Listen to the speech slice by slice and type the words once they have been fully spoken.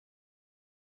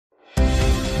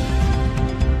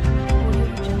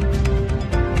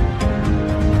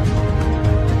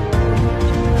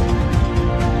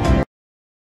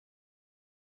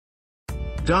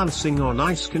Dancing on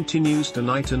Ice continues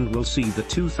tonight and we'll see the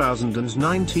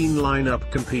 2019 lineup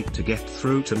compete to get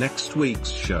through to next week's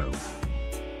show.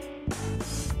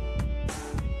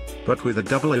 But with a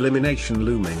double elimination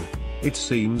looming, it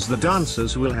seems the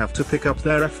dancers will have to pick up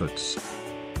their efforts.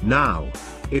 Now,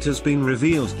 it has been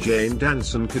revealed Jane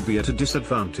Danson could be at a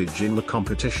disadvantage in the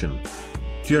competition.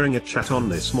 During a chat on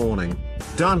This Morning,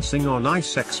 Dancing on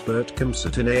Ice expert Kim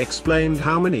Satine explained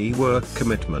how many work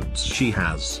commitments she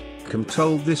has. Kim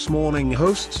told This Morning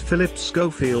hosts Philip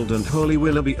Schofield and Holly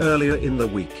Willoughby earlier in the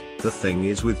week, "The thing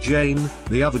is with Jane,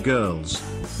 the other girls,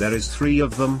 there is 3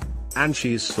 of them, and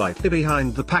she's slightly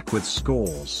behind the pack with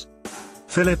scores."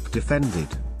 Philip defended,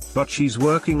 "But she's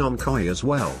working on Koi as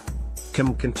well."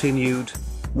 Kim continued,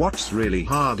 "What's really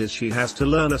hard is she has to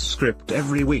learn a script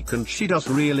every week and she does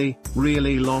really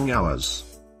long hours.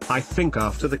 I think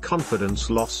after the confidence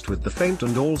lost with the faint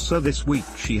and also this week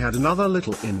she had another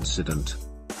little incident.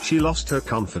 She lost her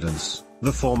confidence,"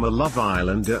 the former Love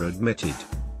Islander admitted.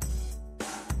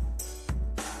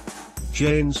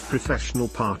 Jane's professional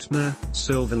partner,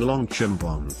 Sylvain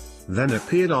Longchambon, then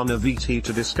appeared on a VT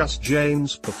to discuss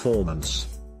Jane's performance.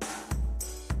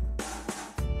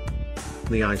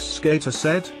 The ice skater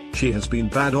said, "She has been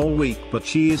bad all week but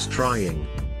she is trying."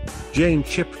 Jane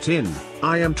chipped in,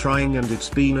 "I am trying and it's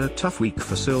been a tough week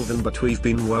for Sylvain but we've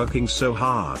been working so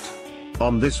hard."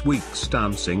 On this week's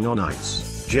Dancing on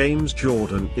Ice, James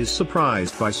Jordan is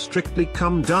surprised by Strictly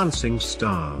Come Dancing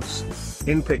stars.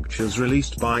 In pictures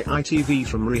released by ITV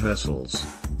from rehearsals,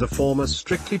 the former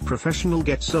Strictly professional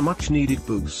gets a much-needed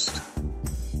boost.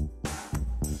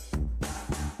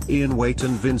 Ian Waite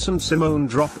and Vincent Simone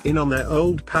drop in on their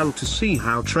old pal to see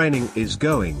how training is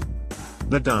going.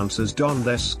 The dancers don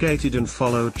their skated and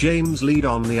follow James' lead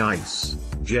on the ice.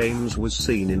 James was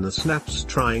seen in the snaps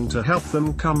trying to help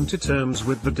them come to terms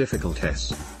with the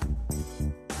difficulties.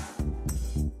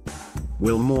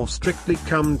 Will more Strictly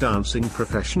Come Dancing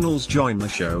professionals join the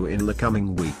show in the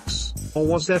coming weeks, or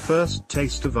was their first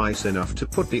taste of ice enough to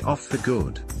put the off for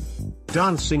good?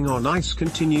 Dancing on Ice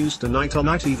continues tonight on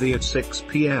ITV at 6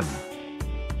 p.m.